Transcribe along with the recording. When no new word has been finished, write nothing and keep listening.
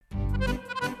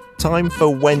Time for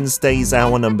Wednesday's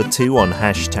hour number 2 on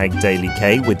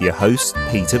 #DailyK with your host,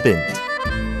 Peter Bint.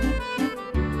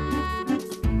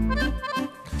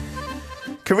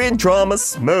 Korean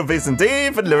dramas, movies and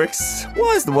even lyrics.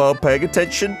 Why is the world paying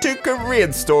attention to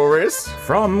Korean stories?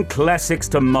 From classics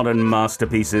to modern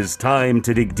masterpieces, time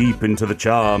to dig deep into the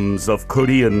charms of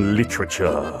Korean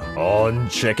literature. On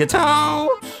Check It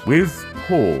Out with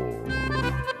Paul.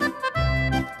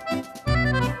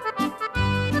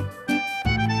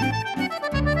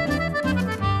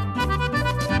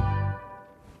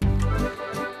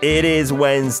 It is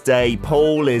Wednesday.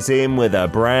 Paul is in with a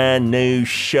brand new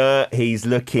shirt. He's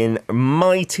looking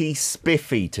mighty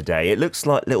spiffy today. It looks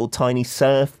like little tiny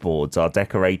surfboards are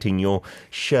decorating your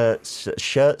short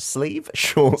sleeve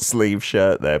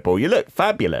shirt there, Paul. You look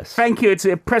fabulous. Thank you. It's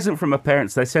a present from my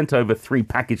parents. They sent over 3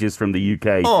 packages from the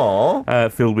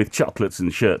UK. Filled with chocolates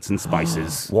and shirts and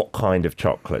spices. What kind of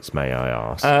chocolates, may I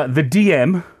ask? The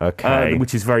DM, okay,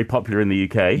 which is very popular in the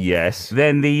UK. Yes.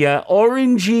 Then the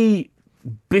orangey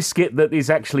biscuit that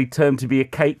is actually termed to be a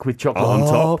cake with chocolate on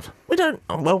top. We don't.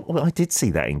 Well, I did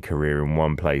see that in Korea in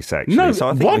one place actually. No, so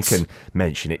I think what? we can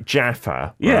mention it.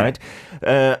 Jaffa, Yeah.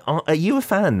 right? Are you a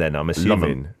fan then? I'm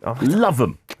assuming. Love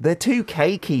them. They're too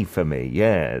cakey for me.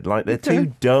 Yeah, like they're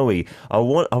too doughy. I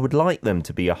would like them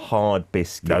to be a hard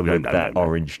biscuit with that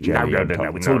orange jelly.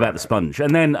 No. It's all about the sponge.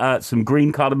 And then some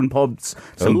green cardamom pods,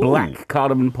 some black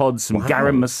cardamom pods, some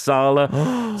garam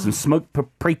masala, some smoked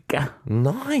paprika.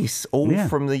 Nice, all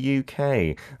from the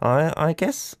UK. I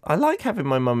guess I like having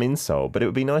my mum in Seoul, but it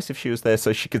would be nice if she was there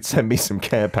so she could send me some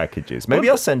care packages. Maybe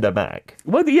I'll send her back.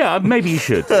 Well, yeah, maybe you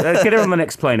should. Get her on the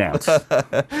next plane out.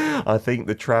 I think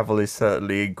the travel is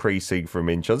certainly increasing from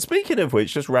Incheon. Speaking of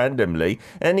which, just randomly,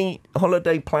 any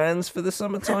holiday plans for the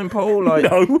summertime, Paul?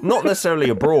 No. Not necessarily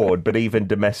abroad, but even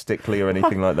domestically or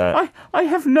anything like that. I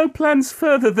have no plans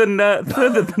further than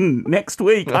next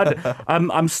week.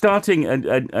 I'm starting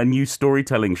a new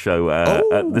storytelling show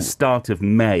at the start of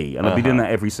May, and I'll be doing that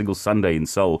every single Sunday in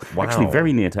Seoul. Wow. Actually,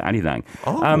 very near to Arirang.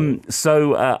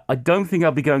 So I don't think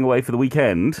I'll be going away for the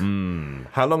weekend.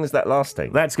 How long is that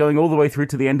lasting? That's going all the way through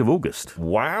to the end of August.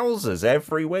 Wowzers,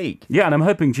 every week. Yeah, and I'm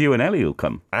hoping Gio and Ellie will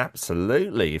come.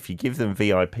 Absolutely, if you give them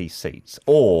VIP seats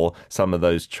or some of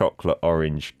those chocolate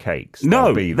orange cakes.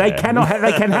 No, they cannot.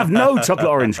 They can have no chocolate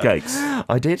orange cakes.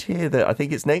 I did hear that. I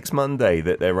think it's next Monday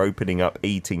that they're opening up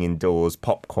eating indoors,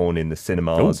 popcorn in the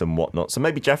cinemas and whatnot. So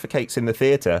maybe Jaffa cakes in the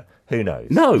theatre. Who knows?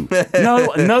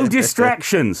 No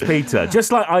distractions, Peter.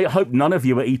 Just like I hope none of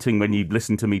you are eating when you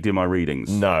listen to me do my readings.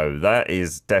 No, that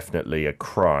is definitely a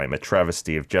crime, a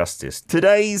travesty of justice.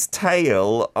 Today's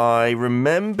tale, I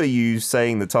remember you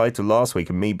saying the title last week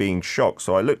and me being shocked,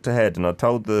 so I looked ahead and I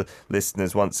told the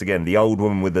listeners once again, The Old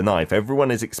Woman with the Knife. Everyone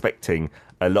is expecting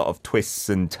a lot of twists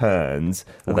and turns.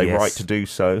 Are they right to do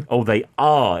so? Oh, they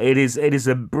are. It is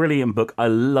a brilliant book. I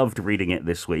loved reading it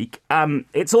this week.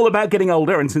 It's all about getting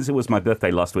older, and since it was my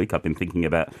birthday last week, I've been thinking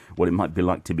about what it might be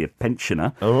like to be a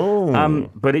pensioner.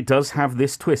 But it does have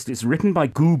this twist. It's written by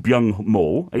Gu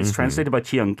Byeong-mo. It's translated by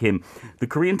Chiyoung Kim. The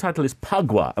Korean title is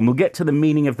Pagwa, and we'll get to the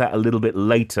meaning of that a little bit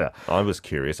later. I was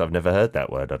curious. I've never heard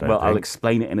that word, I don't think. I'll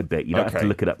explain it in a bit. You don't have to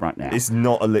look it up right now. It's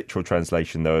not a literal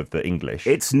translation, though, of the English.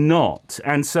 It's not.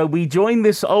 And so we join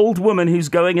this old woman who's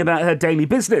going about her daily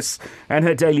business. And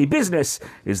her daily business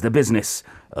is the business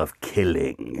of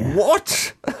killing.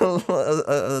 What?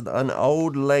 An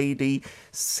old lady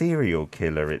serial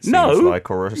killer, it seems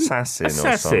like, or assassin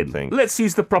or something. Let's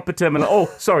use the proper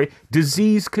terminology.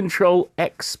 Disease control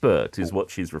expert is what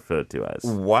she's referred to as.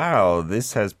 Wow,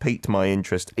 this has piqued my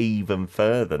interest even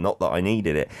further. Not that I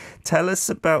needed it. Tell us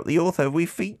about the author. We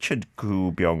featured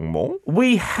Gu Byeong-mo.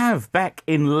 We have, back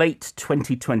in late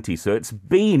 2020, so it's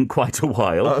been quite a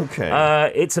while.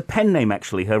 Okay. It's a pen name,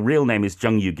 actually. Her real name is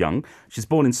Jung Yu-kyung. She's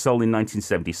born in Seoul in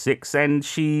 1976, and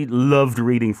she loved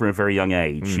reading from a very young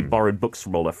age. She borrowed books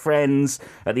from all her friends.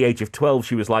 At the age of 12,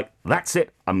 she was like, that's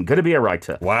it, I'm going to be a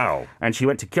writer. Wow. And she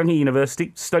went to Kyunghee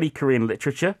University, studied Korean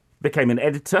literature, became an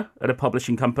editor at a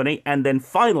publishing company, and then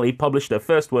finally published her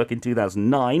first work in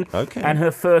 2009. Okay. And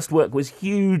her first work was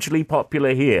hugely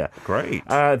popular here. Great.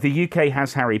 The UK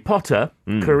has Harry Potter.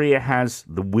 Korea has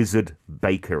The Wizard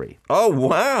Bakery. Oh,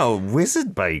 wow.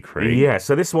 Wizard Bakery. Yeah,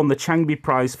 so this won the Changbi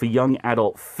Prize for Young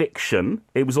Adult Fiction.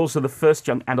 It was also the first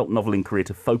young adult novel in Korea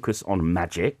to focus on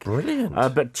magic. Brilliant.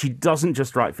 But she doesn't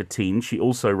just write for teens. She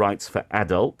also writes for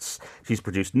adults. She's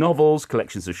produced novels,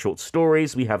 collections of short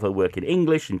stories. We have her work in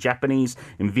English and Japanese,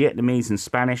 in Vietnamese, in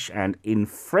Spanish, and in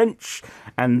French.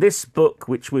 And this book,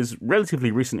 which was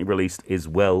relatively recently released, is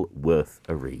well worth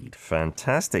a read.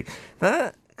 Fantastic.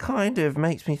 That kind of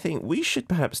makes me think we should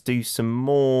perhaps do some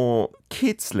more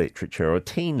kids' literature or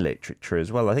teen literature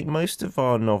as well. I think most of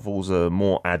our novels are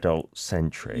more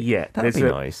adult-centric. Yeah, that'd be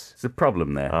nice. There's a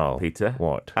problem there, Peter.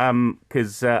 What?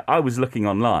 Because I was looking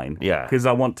online. Yeah. Because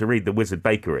I want to read The Wizard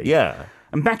Bakery. Yeah.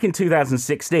 And back in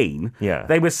 2016, Yeah.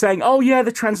 they were saying, oh, yeah,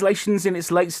 the translation's in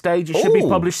its late stage. It should be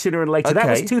published sooner and later. That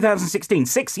was Okay. 2016,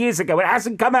 6 years ago. It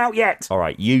hasn't come out yet. All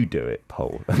right, you do it,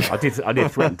 Paul. I did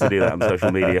threaten to do that on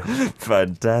social media.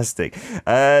 Fantastic.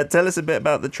 Tell us a bit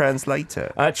about the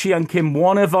translator. Chiang Kim,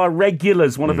 one of our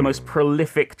regulars, one of the most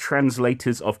prolific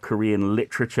translators of Korean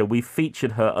literature. We've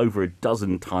featured her over a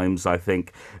dozen times, I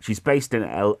think. She's based in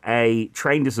LA,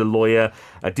 trained as a lawyer,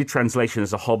 did translation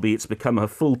as a hobby. It's become her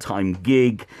full-time gig.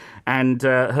 And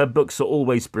her books are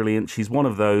always brilliant. She's one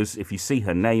of those, if you see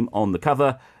her name on the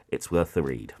cover, it's worth the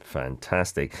read.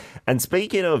 Fantastic. And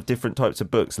speaking of different types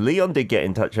of books, Leon did get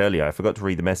in touch earlier. I forgot to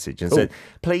read the message and said,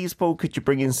 please, Paul, could you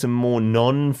bring in some more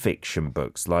non-fiction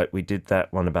books? Like we did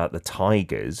that one about the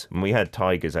tigers. And we had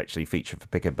tigers actually featured for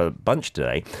Pick a Bunch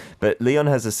today. But Leon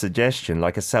has a suggestion,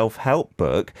 like a self-help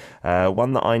book.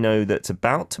 One that I know that's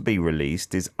about to be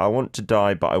released is I Want to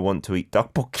Die, But I Want to Eat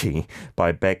Tteokbokki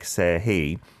by Baek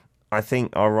Se-hee. I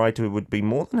think our writer would be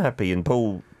more than happy, and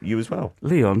Paul, you as well.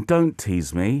 Leon, don't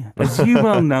tease me. As you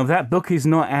well know, that book is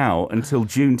not out until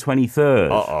June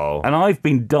 23rd. Uh-oh. And I've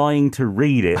been dying to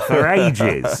read it for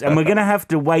ages. And we're going to have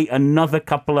to wait another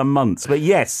couple of months. But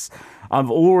yes, I'm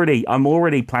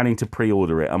already planning to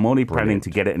pre-order it. I'm already planning to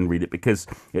get it and read it because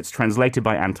it's translated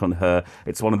by Anton Her.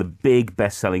 It's one of the big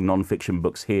best-selling non-fiction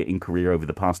books here in Korea over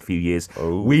the past few years.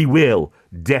 Oh. We will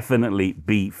definitely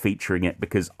be featuring it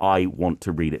because I want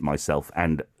to read it myself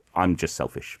and I'm just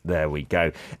selfish. There we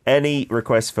go. Any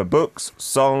requests for books,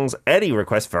 songs, any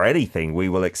requests for anything, we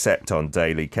will accept on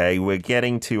Daily K. We're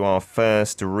getting to our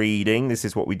first reading. This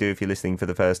is what we do if you're listening for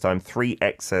the first time. 3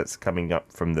 excerpts coming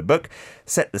up from the book.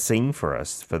 Set the scene for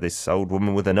us for this old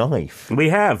woman with a knife. We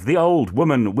have the old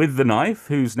woman with the knife,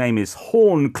 whose name is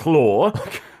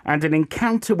Hornclaw, and an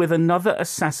encounter with another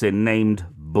assassin named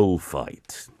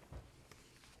Bullfight.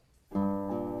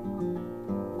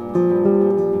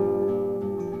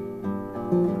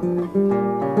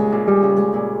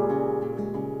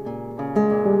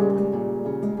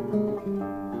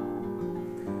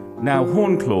 Now,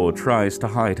 Hornclaw tries to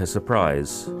hide her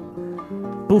surprise.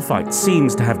 Bullfight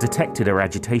seems to have detected her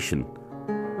agitation.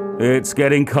 It's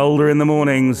getting colder in the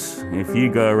mornings. If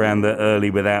you go around there early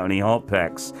without any hot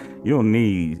packs, your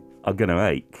knees are going to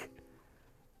ache.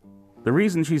 The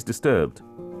reason she's disturbed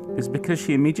is because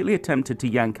she immediately attempted to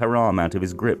yank her arm out of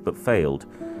his grip but failed.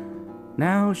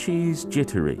 Now she's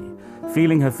jittery,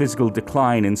 feeling her physical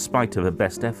decline in spite of her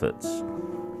best efforts.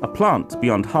 A plant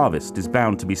beyond harvest is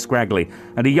bound to be scraggly,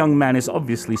 and a young man is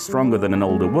obviously stronger than an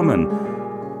older woman.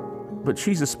 But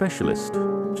she's a specialist,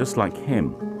 just like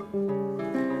him.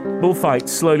 Bullfight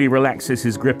slowly relaxes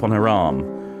his grip on her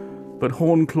arm, but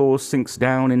Hornclaw sinks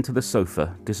down into the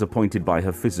sofa, disappointed by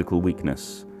her physical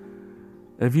weakness.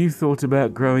 Have you thought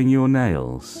about growing your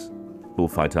nails?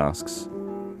 Bullfight asks.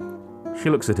 She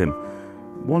looks at him,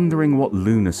 wondering what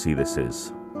lunacy this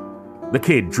is. The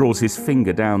kid draws his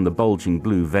finger down the bulging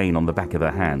blue vein on the back of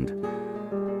her hand.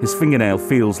 His fingernail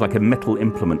feels like a metal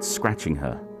implement scratching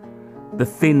her. The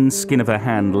thin skin of her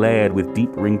hand, layered with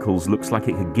deep wrinkles, looks like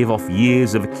it could give off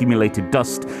years of accumulated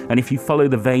dust, and if you follow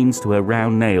the veins to her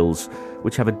round nails,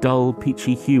 which have a dull,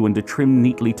 peachy hue and are trimmed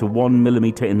neatly to 1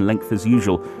 millimeter in length as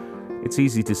usual, it's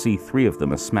easy to see 3 of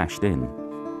them are smashed in.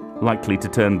 Likely to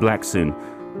turn black soon,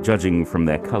 judging from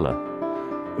their color.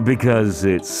 Because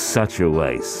it's such a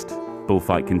waste.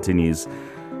 Bullfight continues,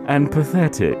 and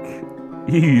pathetic.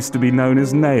 You used to be known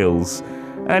as Nails,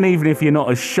 and even if you're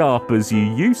not as sharp as you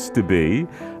used to be,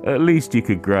 at least you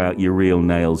could grow out your real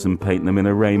nails and paint them in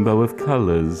a rainbow of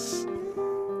colors.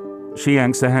 She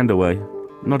yanks her hand away,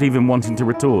 not even wanting to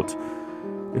retort.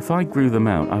 If I grew them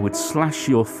out, I would slash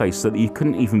your face so that you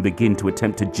couldn't even begin to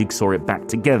attempt to jigsaw it back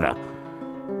together.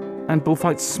 And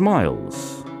Bullfight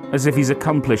smiles, as if he's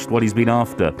accomplished what he's been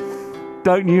after.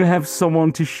 Don't you have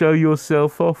someone to show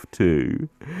yourself off to,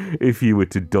 if you were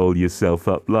to doll yourself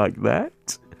up like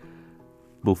that?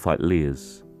 Bullfight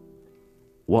leers.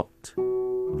 What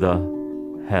the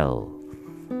hell?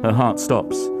 Her heart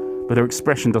stops, but her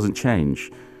expression doesn't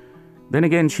change. Then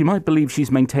again, she might believe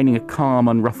she's maintaining a calm,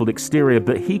 unruffled exterior,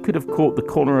 but he could have caught the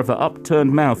corner of her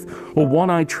upturned mouth or one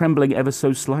eye trembling ever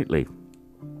so slightly.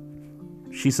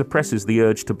 She suppresses the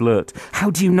urge to blurt,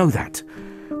 "How do you know that?"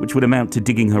 which would amount to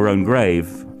digging her own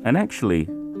grave. And actually,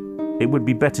 it would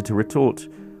be better to retort,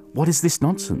 "What is this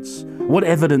nonsense? What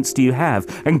evidence do you have?"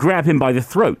 and grab him by the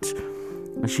throat.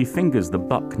 As she fingers the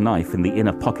buck knife in the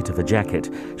inner pocket of her jacket,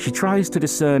 she tries to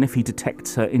discern if he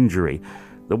detects her injury,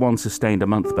 the one sustained a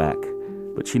month back,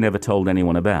 but she never told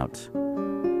anyone about.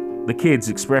 The kid's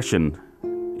expression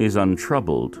is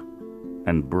untroubled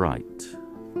and bright.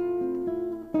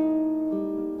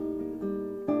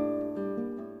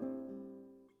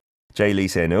 Jay Lee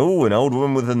saying, oh, an old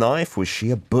woman with a knife. Was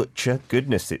she a butcher?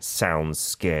 Goodness, it sounds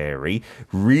scary.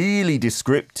 Really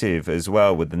descriptive as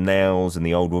well with the nails and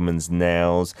the old woman's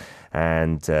nails.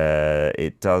 And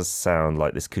it does sound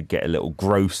like this could get a little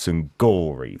gross and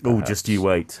gory. Oh, just you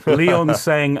wait. Leon's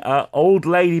saying, old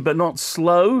lady but not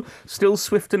slow, still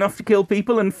swift enough to kill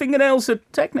people, and fingernails are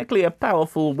technically a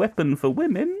powerful weapon for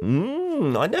women.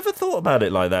 I never thought about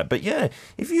it like that. But yeah,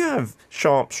 if you have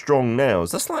sharp, strong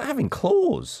nails, that's like having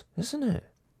claws, isn't it?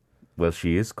 Well,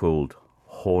 she is called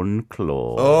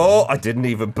Hornclaw. Oh, I didn't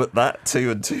even put that two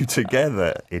and two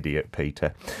together. Idiot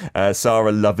Peter.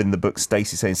 Sarah loving the book.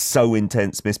 Stacey saying so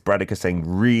intense. Miss Braddock saying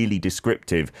really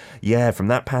descriptive. Yeah, from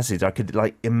that passage I could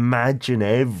imagine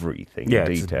everything in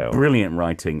detail. It's brilliant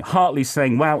writing. Hartley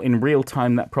saying, wow, in real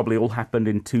time that probably all happened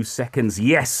in 2 seconds.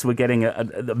 Yes, we're getting a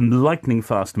lightning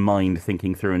fast mind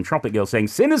thinking through. And Tropic Girl saying,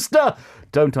 sinister!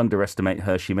 Don't underestimate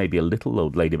her. She may be a little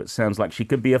old lady, but sounds like she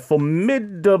could be a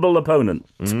formidable opponent.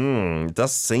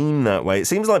 Does seem that way. It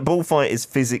seems like Bullfight is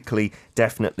physically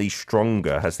definitely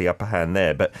stronger, has the upper hand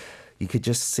there, but you could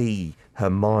just see her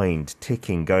mind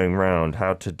ticking, going round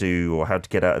how to do or how to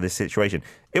get out of this situation.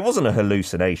 It wasn't a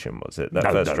hallucination, was it? That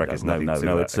first track is nothing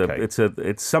to that.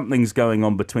 It's something's going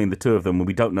on between the two of them, and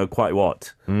we don't know quite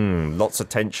what. Lots of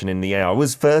tension in the air. I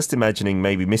was first imagining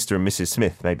maybe Mr. and Mrs.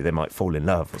 Smith. Maybe they might fall in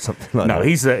love or something like that. No,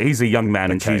 he's a young man,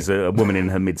 and she's a woman in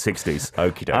her mid-60s.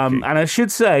 Okie dokie. And I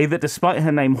should say that despite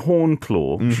her name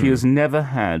Hornclaw, she has never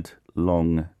had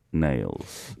long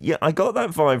nails. Yeah, I got that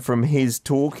vibe from his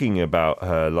talking about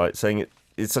her, like saying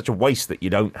it's such a waste that you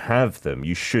don't have them.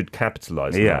 You should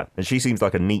capitalise on that. And she seems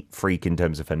like a neat freak in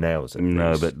terms of her nails.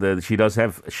 No, but she does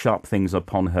have sharp things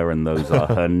upon her, and those are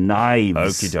her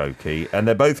knives. Okie dokie. And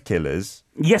they're both killers.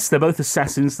 Yes, they're both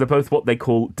assassins. They're both what they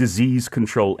call disease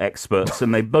control experts,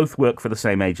 and they both work for the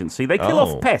same agency. They kill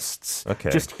off pests,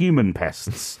 just human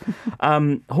pests.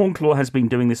 Hornclaw has been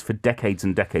doing this for decades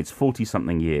and decades,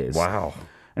 40-something years. Wow.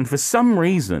 And for some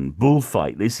reason,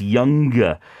 Bullfight, this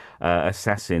younger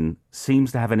assassin,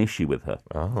 seems to have an issue with her.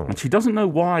 And she doesn't know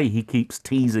why he keeps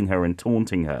teasing her and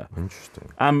taunting her.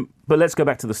 Interesting. But let's go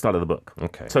back to the start of the book.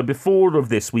 Okay. So before all of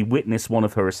this, we witness one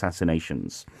of her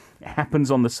assassinations. It happens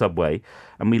on the subway,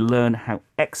 and we learn how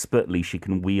expertly she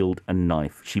can wield a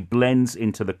knife. She blends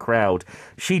into the crowd.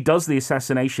 She does the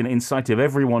assassination in sight of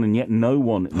everyone, and yet no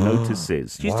one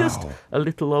notices. She's just a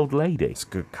little old lady. It's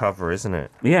good cover, isn't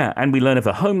it? Yeah, and we learn of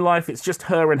her home life. It's just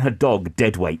her and her dog,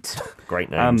 Deadweight. Great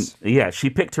names. She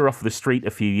picked her off the street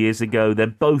a few years ago. They're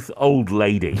both old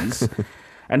ladies.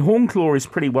 And Hornclaw is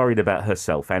pretty worried about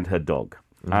herself and her dog.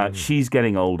 She's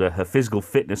getting older. Her physical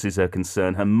fitness is her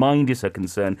concern. Her mind is her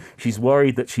concern. She's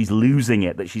worried that she's losing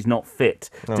it, that she's not fit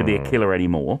to be a killer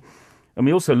anymore. And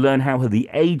we also learn how the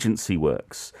agency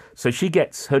works. So she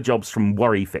gets her jobs from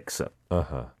Worry Fixer.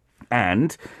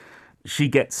 And she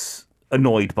gets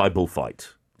annoyed by Bullfight.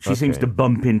 She seems to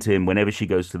bump into him whenever she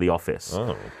goes to the office.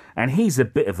 And he's a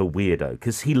bit of a weirdo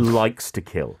because he likes to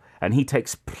kill. And he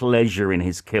takes pleasure in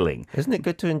his killing. Isn't it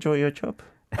good to enjoy your job?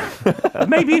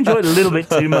 Maybe enjoy it a little bit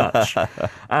too much.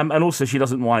 And also she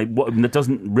doesn't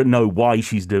know why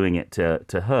she's doing it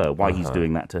to her, why he's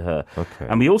doing that to her.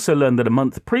 And we also learned that a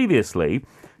month previously,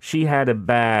 she had a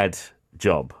bad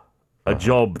job. A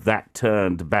job that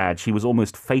turned bad. She was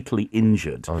almost fatally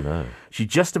injured. Oh, no. She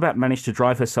just about managed to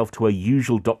drive herself to her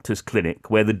usual doctor's clinic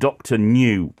where the doctor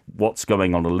knew what's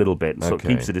going on a little bit and sort of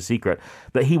keeps it a secret,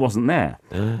 but he wasn't there.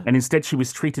 And instead she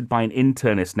was treated by an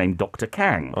internist named Dr.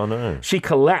 Kang. Oh, no. She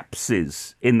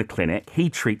collapses in the clinic. He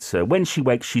treats her. When she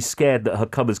wakes, she's scared that her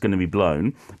cover's going to be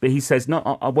blown, but he says, no,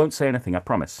 I won't say anything, I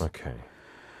promise. Okay.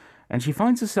 And she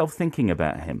finds herself thinking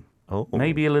about him.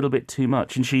 Maybe a little bit too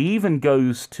much. And she even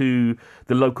goes to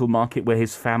the local market where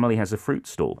his family has a fruit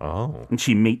stall. And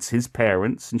she meets his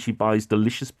parents and she buys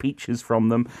delicious peaches from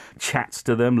them, chats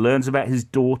to them, learns about his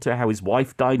daughter, how his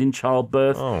wife died in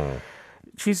childbirth.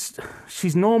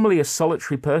 She's normally a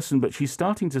solitary person, but she's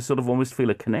starting to sort of almost feel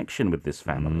a connection with this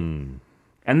family.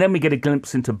 And then we get a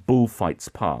glimpse into Bullfight's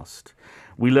past.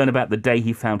 We learn about the day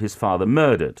he found his father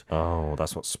murdered. Oh,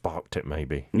 that's what sparked it,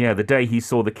 maybe. Yeah, the day he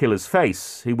saw the killer's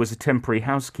face. He was a temporary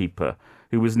housekeeper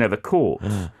who was never caught.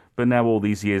 But now all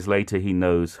these years later, he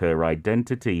knows her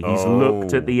identity. He's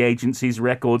looked at the agency's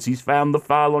records. He's found the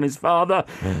file on his father.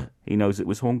 He knows it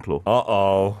was Hornclaw.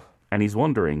 Uh-oh. And he's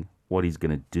wondering, what he's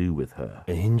going to do with her.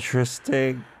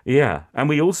 Interesting. Yeah, and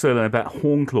we also learn about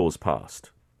Hornclaw's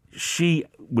past. She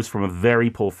was from a very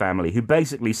poor family who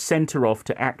basically sent her off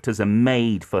to act as a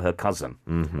maid for her cousin.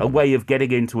 A way of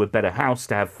getting into a better house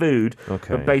to have food,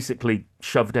 but basically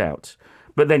shoved out.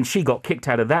 But then she got kicked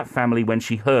out of that family when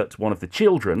she hurt one of the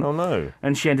children. Oh, no.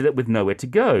 And she ended up with nowhere to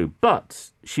go.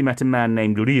 But she met a man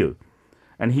named Ryu,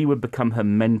 and he would become her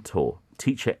mentor,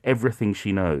 teach her everything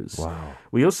she knows. Wow.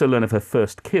 We also learn of her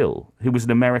first kill, who was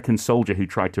an American soldier who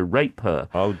tried to rape her.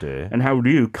 Oh, dear. And how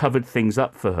Ryu covered things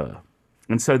up for her.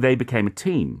 And so they became a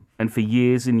team. And for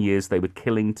years and years, they were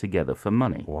killing together for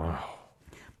money. Wow.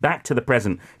 Back to the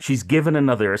present, she's given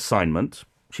another assignment.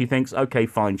 She thinks, okay,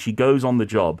 fine. She goes on the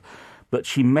job. But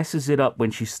she messes it up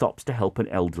when she stops to help an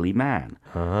elderly man.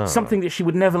 Something that she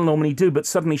would never normally do, but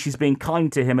suddenly she's being kind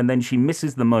to him and then she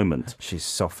misses the moment. She's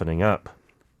softening up.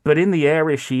 But in the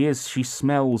area she is, she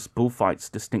smells Bullfight's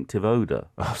distinctive odour.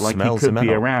 Like he could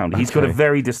be around. He's got a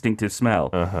very distinctive smell.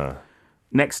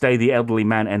 Next day, the elderly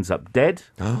man ends up dead,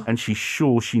 and she's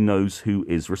sure she knows who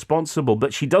is responsible,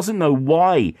 but she doesn't know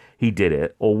why he did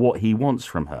it or what he wants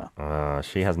from her.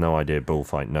 She has no idea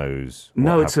Bullfight knows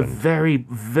No, what it's a happened. very,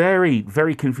 very,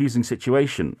 very confusing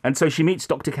situation. And so she meets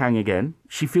Dr. Kang again.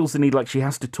 She feels the need like she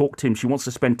has to talk to him. She wants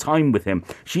to spend time with him.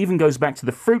 She even goes back to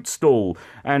the fruit stall,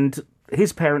 and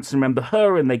his parents remember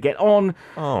her and they get on.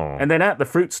 And then at the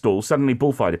fruit stall, suddenly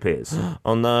Bullfight appears.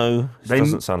 Oh, no. This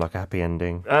doesn't sound like a happy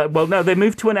ending. Well, no, they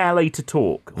move to an alley to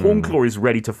talk. Hornclaw is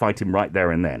ready to fight him right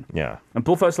there and then. Yeah. And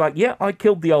Bullfight's like, yeah, I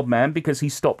killed the old man because he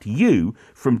stopped you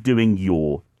from doing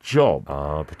your job.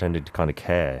 Pretended to kind of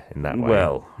care in that way.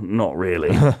 Well, not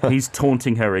really. He's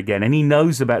taunting her again, and he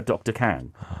knows about Dr.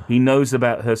 Kang. He knows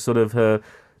about her sort of her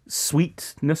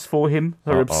sweetness for him,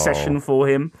 her obsession for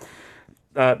him.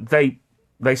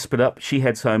 They split up. She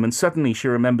heads home, and suddenly she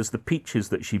remembers the peaches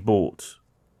that she bought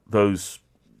those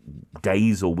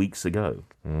days or weeks ago.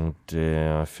 Oh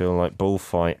dear, I feel like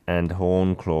Bullfight and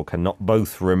Hornclaw cannot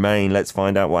both remain. Let's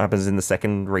find out what happens in the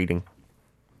second reading.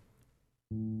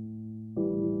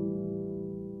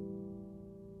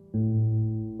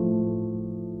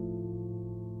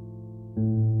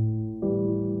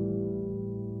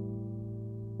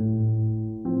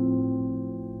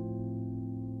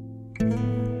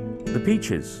 The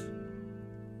peaches.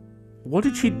 What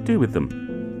did she do with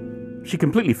them? She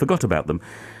completely forgot about them.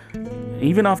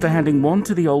 Even after handing one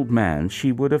to the old man,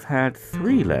 she would have had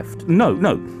 3 left. No.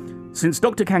 Since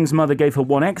Dr. Kang's mother gave her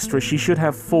 1 extra, she should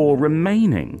have 4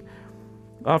 remaining.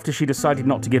 After she decided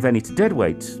not to give any to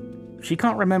Deadweight, she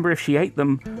can't remember if she ate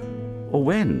them or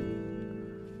when.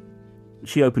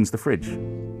 She opens the fridge.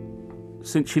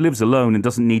 Since she lives alone and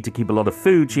doesn't need to keep a lot of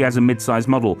food, she has a mid-sized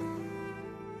model.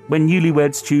 When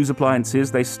newlyweds choose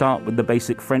appliances, they start with the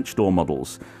basic French door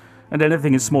models, and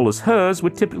anything as small as hers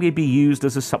would typically be used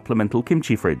as a supplemental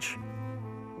kimchi fridge.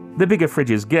 The bigger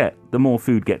fridges get, the more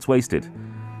food gets wasted.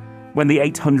 When the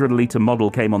 800-litre model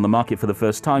came on the market for the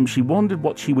first time, she wondered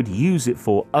what she would use it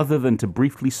for other than to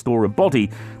briefly store a body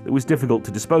that was difficult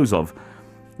to dispose of,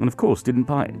 and of course didn't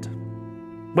buy it.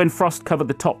 When frost covered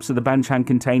the tops of the banchan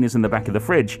containers in the back of the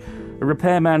fridge, a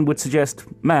repairman would suggest,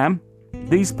 "Ma'am,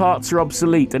 these parts are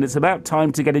obsolete and it's about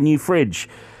time to get a new fridge."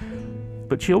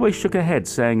 But she always shook her head,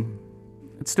 saying,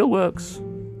 "It still works.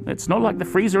 It's not like the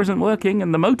freezer isn't working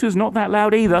and the motor's not that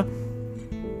loud either.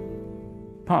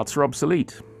 Parts are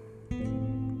obsolete.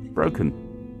 Broken.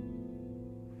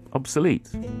 Obsolete.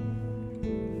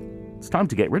 It's time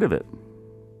to get rid of it.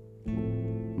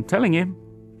 I'm telling you,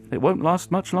 it won't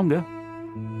last much longer."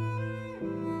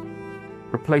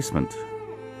 Replacement.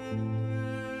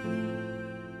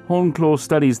 Hornclaw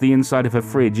studies the inside of her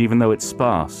fridge even though it's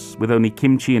sparse, with only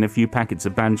kimchi and a few packets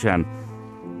of banchan.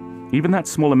 Even that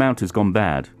small amount has gone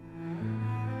bad.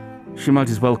 She might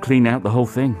as well clean out the whole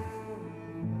thing.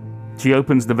 She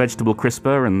opens the vegetable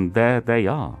crisper and there they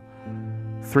are.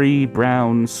 3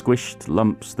 brown, squished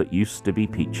lumps that used to be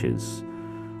peaches,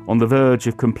 on the verge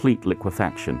of complete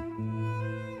liquefaction.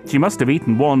 She must have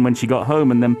eaten one when she got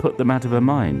home and then put them out of her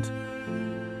mind.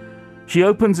 She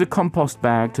opens a compost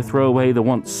bag to throw away the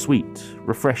once sweet,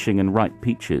 refreshing and ripe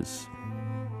peaches.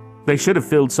 They should have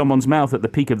filled someone's mouth at the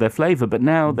peak of their flavour, but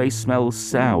now they smell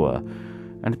sour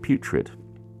and putrid.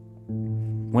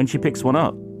 When she picks one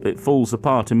up, it falls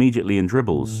apart immediately and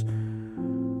dribbles,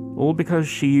 all because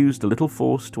she used a little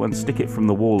force to unstick it from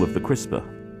the wall of the crisper.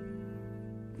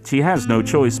 She has no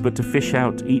choice but to fish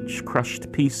out each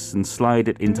crushed piece and slide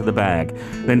it into the bag,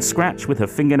 then scratch with her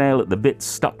fingernail at the bits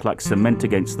stuck like cement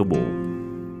against the wall.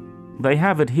 They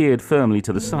have adhered firmly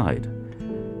to the side,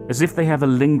 as if they have a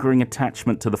lingering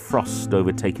attachment to the frost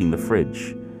overtaking the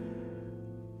fridge.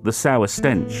 The sour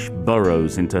stench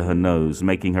burrows into her nose,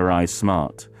 making her eyes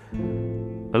smart.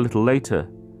 A little later,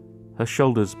 her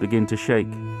shoulders begin to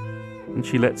shake, and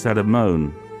she lets out a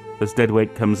moan as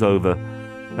Deadweight comes over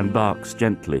and barks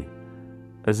gently,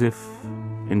 as if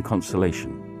in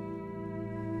consolation.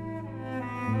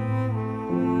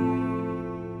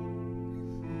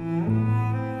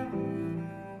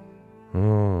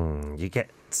 You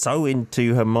get so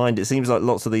into her mind. It seems like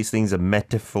lots of these things are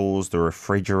metaphors. The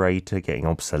refrigerator getting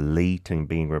obsolete and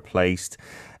being replaced.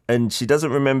 And she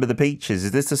doesn't remember the peaches.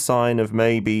 Is this a sign of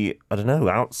maybe, I don't know,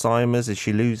 Alzheimer's? Is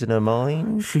she losing her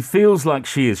mind? She feels like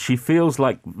she is. She feels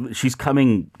like she's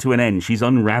coming to an end. She's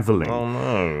unraveling. Oh,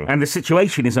 no. And the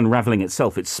situation is unraveling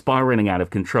itself. It's spiraling out of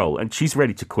control. And she's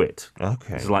ready to quit.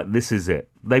 Okay. It's like, this is it.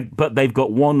 But they've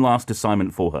got one last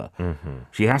assignment for her. Mm-hmm.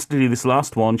 She has to do this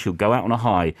last one. She'll go out on a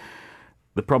high.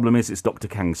 The problem is it's Dr.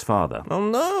 Kang's father. Oh,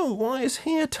 no. Why is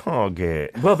he a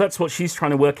target? Well, that's what she's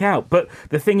trying to work out. But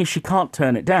the thing is, she can't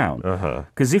turn it down.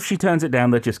 Because if she turns it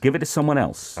down, they'll just give it to someone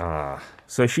else.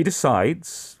 So she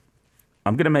decides,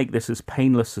 I'm going to make this as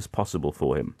painless as possible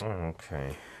for him.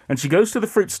 Okay. And she goes to the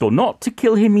fruit store, not to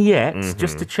kill him yet,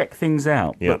 just to check things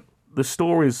out. Yep. But the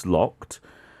store is locked,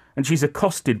 and she's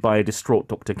accosted by a distraught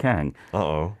Dr. Kang.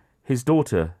 Uh-oh. His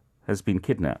daughter has been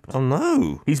kidnapped. Oh,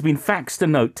 no. He's been faxed a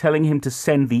note telling him to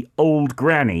send the old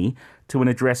granny to an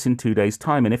address in 2 days'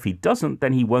 time, and if he doesn't,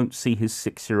 then he won't see his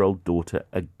 6-year-old daughter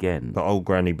again. The old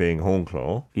granny being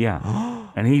Hornclaw? Yeah.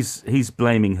 And he's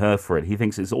blaming her for it. He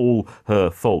thinks it's all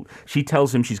her fault. She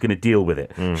tells him she's going to deal with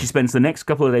it. She spends the next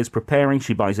couple of days preparing.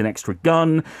 She buys an extra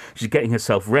gun. She's getting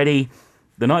herself ready.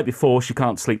 The night before, she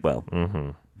can't sleep well.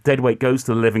 Deadweight goes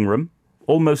to the living room,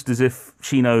 almost as if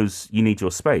she knows you need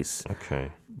your space.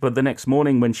 Okay. But the next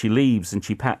morning when she leaves and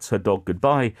she pats her dog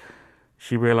goodbye,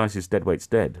 she realizes Deadweight's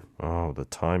dead. Oh, the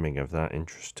timing of that,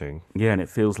 interesting. Yeah, and it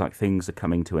feels like things are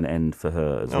coming to an end for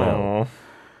her as well.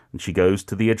 And she goes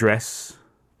to the address.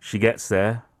 She gets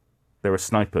there. There are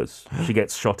snipers. She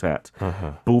gets shot at.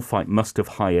 Bullfight must have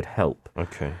hired help.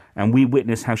 Okay. And we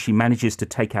witness how she manages to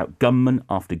take out gunman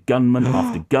after gunman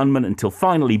after gunman until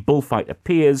finally Bullfight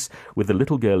appears with the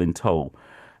little girl in tow.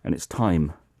 And it's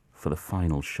time for the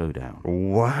final showdown.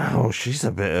 Wow, she's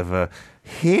a bit of a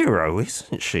hero,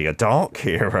 isn't she? A dark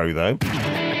hero, though.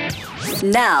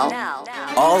 Now,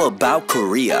 All About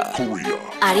Korea.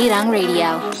 Arirang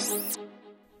Radio.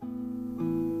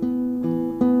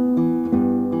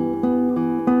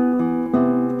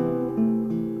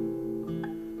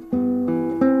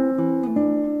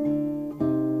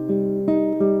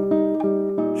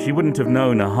 She wouldn't have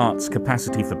known her heart's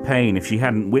capacity for pain if she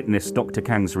hadn't witnessed Dr.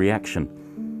 Kang's reaction.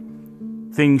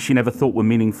 Things she never thought were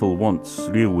meaningful once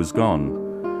Ryu was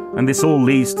gone. And this all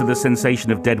leads to the sensation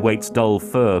of Deadweight's dull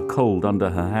fur cold under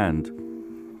her hand.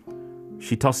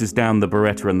 She tosses down the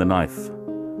Beretta and the knife.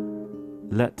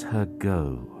 Let her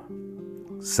go.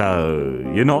 So,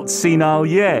 you're not senile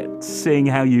yet, seeing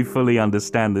how you fully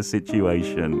understand the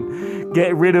situation.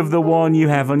 Get rid of the one you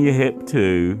have on your hip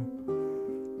too.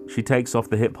 She takes off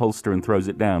the hip holster and throws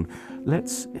it down.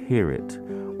 Let's hear it.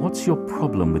 What's your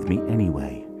problem with me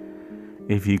anyway?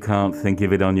 If you can't think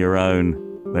of it on your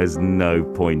own, there's no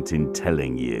point in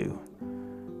telling you.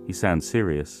 He sounds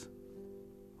serious.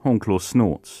 Hornclaw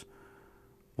snorts.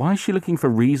 Why is she looking for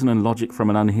reason and logic from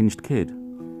an unhinged kid?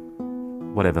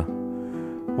 Whatever.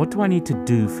 What do I need to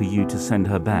do for you to send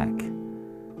her back?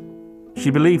 She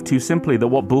believed too simply that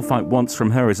what Bullfight wants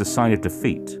from her is a sign of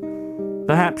defeat.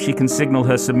 Perhaps she can signal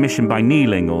her submission by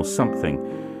kneeling or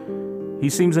something. He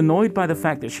seems annoyed by the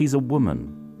fact that she's a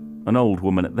woman, an old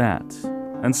woman at that,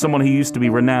 and someone who used to be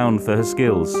renowned for her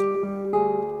skills.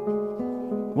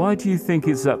 Why do you think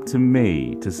it's up to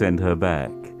me to send her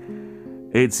back?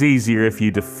 It's easier if you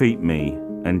defeat me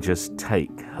and just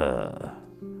take her.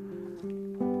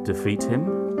 Defeat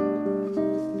him?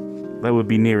 That would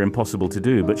be near impossible to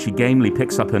do, but she gamely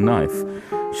picks up her knife.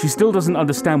 She still doesn't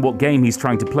understand what game he's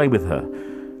trying to play with her,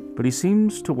 but he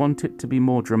seems to want it to be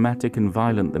more dramatic and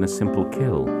violent than a simple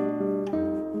kill.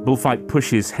 Bullfight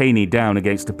pushes Haney down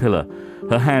against a pillar,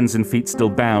 her hands and feet still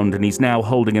bound, and he's now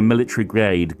holding a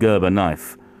military-grade Gerber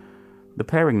knife. The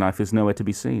paring knife is nowhere to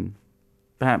be seen.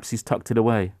 Perhaps he's tucked it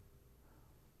away.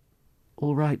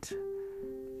 All right,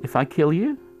 if I kill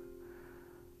you?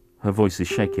 Her voice is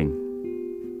shaking.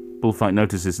 Bullfight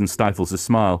notices and stifles a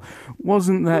smile.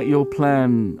 Wasn't that your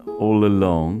plan all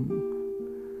along?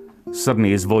 Suddenly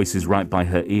his voice is right by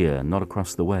her ear, not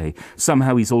across the way.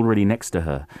 Somehow he's already next to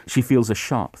her. She feels a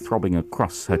sharp throbbing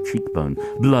across her cheekbone.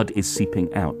 Blood is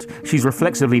seeping out. She's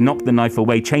reflexively knocked the knife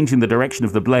away, changing the direction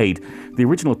of the blade. The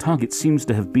original target seems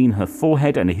to have been her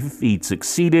forehead, and if he'd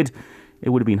succeeded, it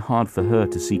would have been hard for her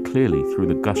to see clearly through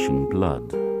the gushing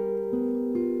blood.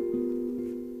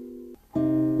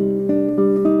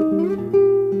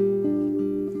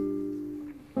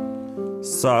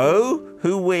 So,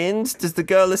 who wins? Does the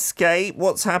girl escape?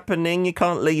 What's happening? You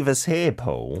can't leave us here,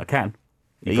 Paul. I can.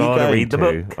 Are You you gotta going read the to?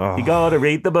 book. Oh. You gotta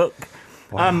read the book.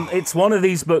 It's one of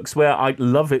these books where I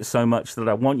love it so much that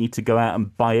I want you to go out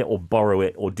and buy it or borrow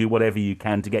it or do whatever you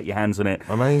can to get your hands on it.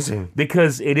 Amazing.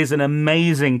 Because it is an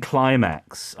amazing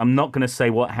climax. I'm not going to say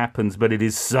what happens, but it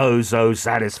is so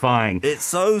satisfying. It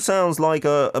so sounds like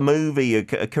a movie, a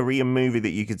Korean movie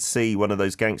that you could see, one of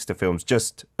those gangster films.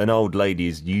 Just an old lady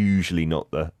is usually not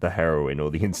the heroine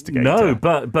or the instigator. No,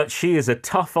 but she is a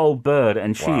tough old bird,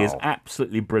 and she is Wow.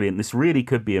 absolutely brilliant. This really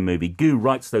could be a movie. Gu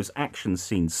writes those action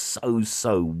scenes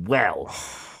so well.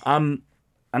 And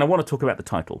I want to talk about the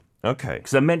title. Okay.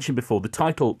 Because I mentioned before, the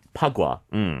title, Pagwa,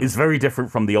 is very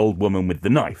different from the old woman with the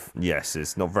knife. Yes,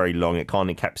 it's not very long. It can't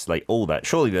encapsulate all that.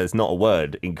 Surely there's not a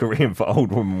word in Korean for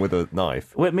old woman with a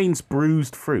knife. Well, it means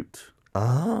bruised fruit.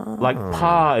 Like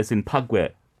pa is in pagwe,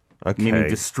 Okay. meaning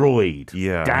destroyed,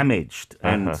 Yeah. damaged,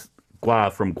 and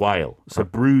gwa from gwail. So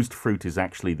bruised fruit is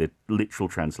actually the literal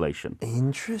translation.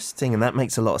 Interesting. And that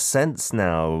makes a lot of sense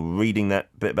now, reading that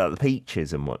bit about the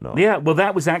peaches and whatnot. Yeah, well,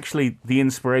 that was actually the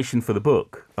inspiration for the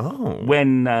book. Oh.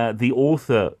 When the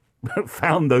author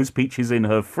found those peaches in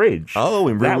her fridge. Oh,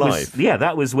 in real that life.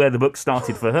 That was where the book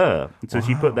started for her. So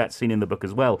she put that scene in the book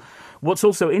as well. What's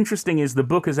also interesting is the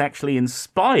book has actually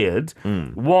inspired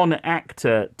one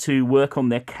actor to work on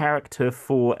their character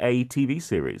for a TV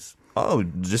series. Oh,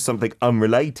 just something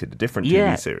unrelated, a different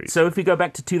TV series. So if we go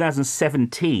back to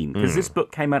 2017, because this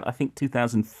book came out, I think,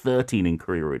 2013 in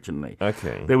Korea originally.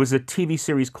 Okay. There was a TV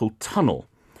series called Tunnel,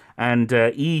 and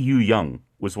Lee Yoo-young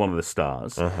was one of the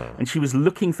stars. And she was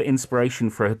looking for inspiration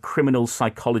for her criminal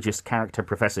psychologist character,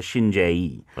 Professor Shin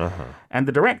Jae-lee. And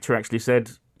the director actually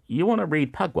said, you want to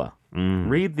read Pagwa?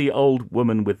 Read The Old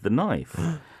Woman with the Knife.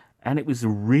 And it was a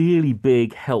really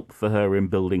big help for her in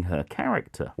building her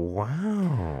character.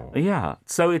 Wow. Yeah,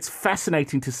 so it's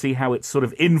fascinating to see how it sort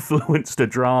of influenced a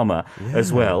drama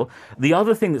as well. The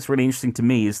other thing that's really interesting to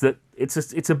me is that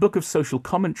it's a book of social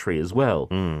commentary as well.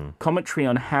 Commentary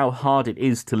on how hard it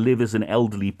is to live as an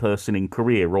elderly person in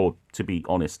Korea, or to be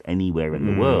honest, anywhere in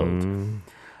the world.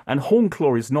 And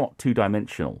Hongklaw is not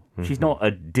two-dimensional. She's not a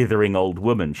dithering old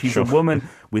woman. She's a woman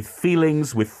with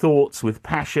feelings, with thoughts, with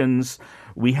passions.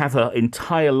 We have her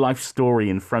entire life story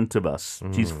in front of us.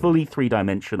 She's fully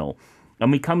three-dimensional.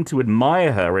 And we come to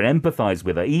admire her and empathize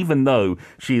with her, even though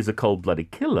she is a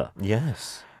cold-blooded killer.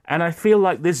 Yes. And I feel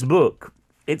like this book,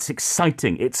 it's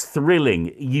exciting, it's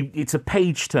thrilling, it's a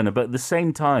page-turner, but at the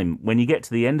same time, when you get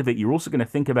to the end of it, you're also going to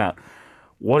think about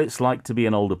what it's like to be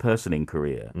an older person in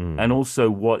Korea, and also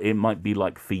what it might be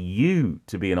like for you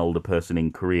to be an older person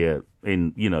in Korea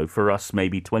in, for us,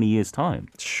 maybe 20 years' time.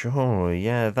 Sure,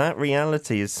 yeah. That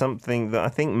reality is something that I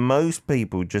think most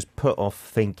people just put off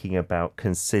thinking about,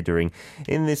 considering.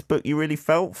 In this book, you really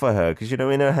felt for her because,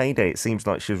 in her heyday, it seems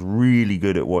like she was really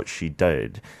good at what she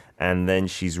did. And then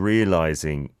she's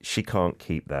realizing she can't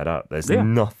keep that up. There's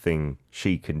nothing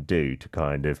she can do to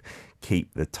kind of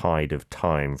keep the tide of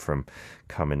time from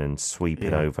coming and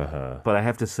sweeping over her. But I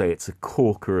have to say, it's a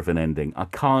corker of an ending. I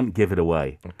can't give it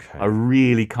away. Okay. I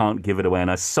really can't give it away, and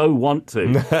I so want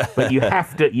to. But you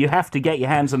have to get your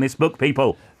hands on this book,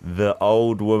 people. The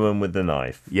Old Woman with the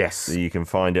Knife. Yes. So you can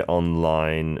find it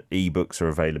online. Ebooks are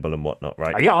available and whatnot,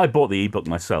 right? Yeah, I bought the ebook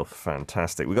myself.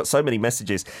 Fantastic. We've got so many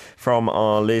messages from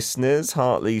our listeners.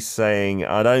 Hartley saying,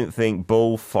 I don't think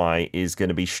bullfight is going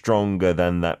to be stronger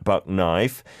than that buck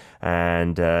knife.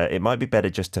 And it might be better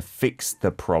just to fix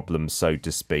the problem, so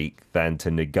to speak, than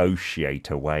to negotiate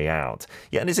a way out.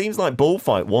 Yeah, and it seems like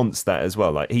Bullfight wants that as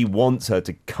well. Like, he wants her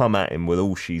to come at him with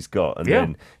all she's got, and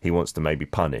then he wants to maybe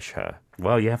punish her.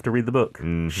 Well, you have to read the book.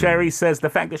 Sherry says the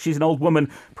fact that she's an old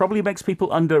woman probably makes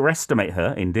people underestimate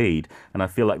her, indeed. And I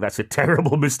feel like that's a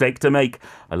terrible mistake to make.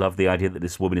 I love the idea that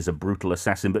this woman is a brutal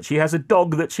assassin, but she has a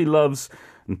dog that she loves.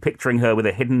 And picturing her with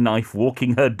a hidden knife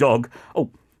walking her dog. Oh,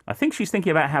 I think she's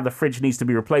thinking about how the fridge needs to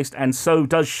be replaced, and so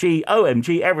does she.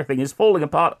 OMG, everything is falling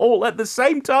apart all at the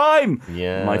same time.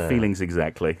 Yeah. My feelings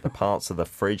exactly. The parts of the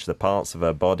fridge, the parts of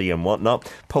her body and whatnot.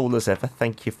 Paul, as ever,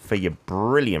 thank you for your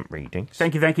brilliant readings.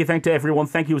 Thank you to everyone.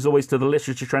 Thank you, as always, to the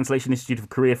Literature Translation Institute of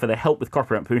Korea for their help with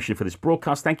copyright permission for this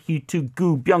broadcast. Thank you to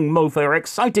Gu Byeong-mo for her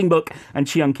exciting book, and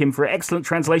Chiang Kim for her excellent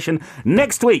translation.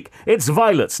 Next week, it's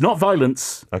Violets, not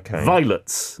Violence. Okay.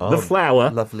 Violets, the flower.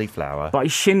 Lovely flower. By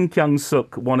Shin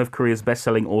Kyung-suk, one one of Korea's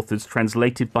best-selling authors,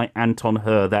 translated by Anton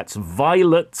Her. That's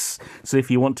Violets. So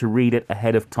if you want to read it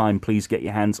ahead of time, please get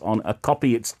your hands on a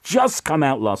copy. It's just come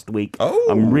out last week. Oh.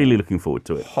 I'm really looking forward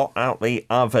to it. Hot out the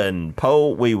oven.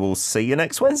 Paul, we will see you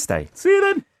next Wednesday. See you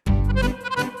then.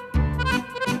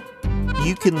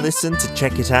 You can listen to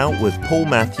Check It Out with Paul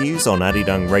Matthews on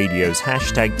Arirang Radio's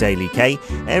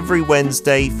 #DailyK every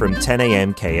Wednesday from 10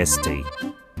 a.m. KST.